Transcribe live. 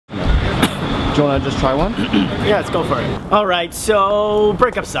you want to just try one? Yeah, let's go for it. All right, so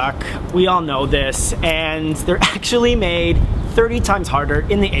breakups suck. We all know this, and they're actually made 30 times harder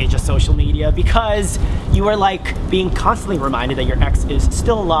in the age of social media because you are like being constantly reminded that your ex is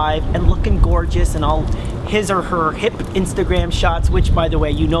still alive and looking gorgeous and all his or her hip Instagram shots, which by the way,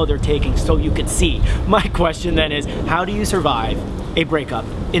 you know they're taking so you can see. My question then is, how do you survive a breakup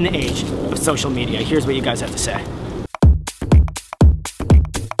in the age of social media? Here's what you guys have to say.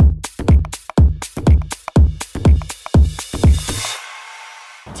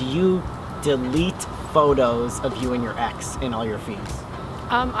 Do you delete photos of you and your ex in all your feeds?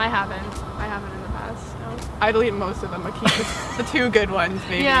 I haven't in the past, no. I delete most of them, but keep the two good ones,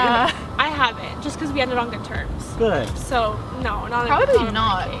 maybe. Yeah, I haven't, just because we ended on good terms. Good. So, no, not Probably in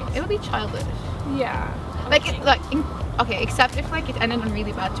not. my case. It would be childish. Yeah. Okay, except if like it ended on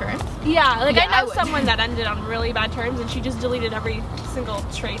really bad terms. Yeah, like Yeah, I I know would. someone that ended on really bad terms and she just deleted every single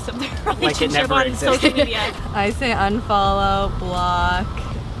trace of their Like it relationship never on existed. social media. I say unfollow, block,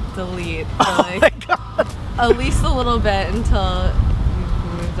 delete for Oh my like god. at least a little bit until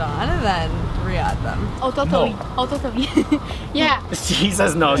you've moved on, and then re-add them. Oh, totally. No. Oh, totally. Yeah. She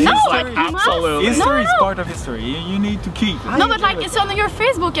says no. She's like, you must. absolutely. History is part of history. You need to keep it. No, but like it's on your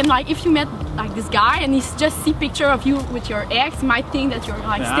Facebook, and like if you met like this guy and he's just see picture of you with your ex, you might think that you're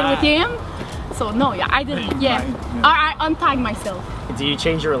like still with him. So no, yeah, I didn't. Yeah, I untag myself. Do you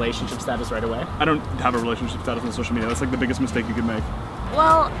change your relationship status right away? I don't have a relationship status on social media. That's like the biggest mistake you could make.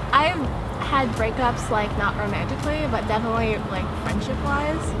 Well, I've had breakups, like not romantically, but definitely like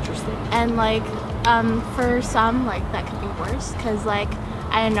friendship-wise. Interesting. And like, for some, like that could be worse, cause like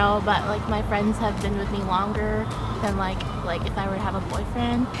I don't know, but like my friends have been with me longer than like if I were to have a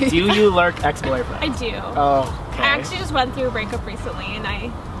boyfriend. Do you lurk ex-boyfriend? I do. Oh, okay. I actually just went through a breakup recently and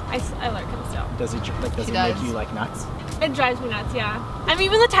I lurk him still. Does it She make does. you like nuts? It drives me nuts, yeah. I'm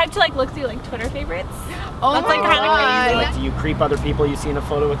even the type to like look through like Twitter favorites. Oh That's like my kind of God. crazy. Like, do you creep other people you see in a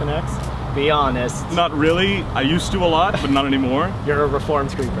photo with an ex? Be honest. Not really. I used to a lot, but not anymore. You're a reformed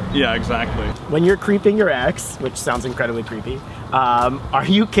creeper. Yeah, exactly. When you're creeping your ex, which sounds incredibly creepy, are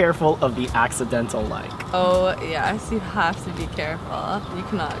you careful of the accidental like? Oh yes, you have to be careful. You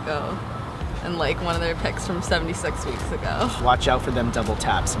cannot go and like one of their pics from 76 weeks ago. Watch out for them double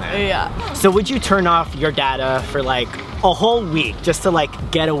taps, man. Yeah. So would you turn off your data for like a whole week just to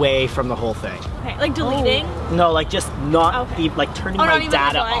like get away from the whole thing? Okay, like deleting. No, like just not Okay. be like turning Oh, my not even,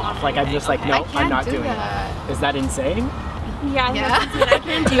 like, data going off. off Like I'm anything. just like, Okay. no, I I'm not can't do doing that. it. Is that insane? Yeah, I think Yeah. that's insane. I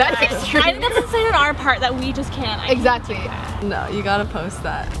can't do that. That is true. I think that's insane on our part that we just can't. I can't Exactly. do that. No, you gotta post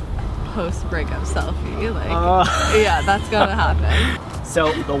that post breakup selfie. Like, Uh. yeah, that's gotta happen.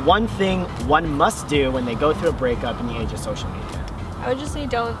 So the one thing one must do when they go through a breakup in the age of social media. I would just say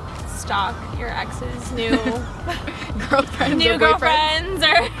don't stalk your ex's new Girlfriends new or boyfriends. girlfriends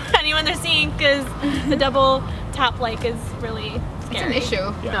or anyone they're seeing, because the double tap like is really It's an scary. issue.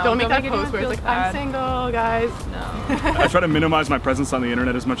 Yeah. No, Don't make that anyone post where it's feel like, I'm bad. single, guys. No. I try to minimize my presence on the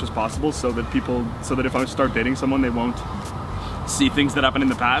internet as much as possible so that if I start dating someone, they won't see things that happened in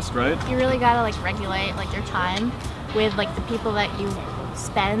the past, right? You really gotta like regulate like your time with like the people that you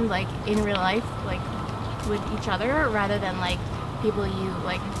spend like in real life, like with each other, rather than like people you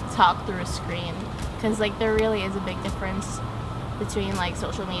like talk through a screen. Because like there really is a big difference between like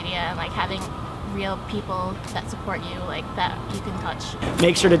social media and like having real people that support you, like that you can touch.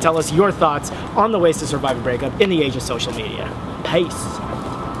 Make sure to tell us your thoughts on the ways to survive a breakup in the age of social media. Peace.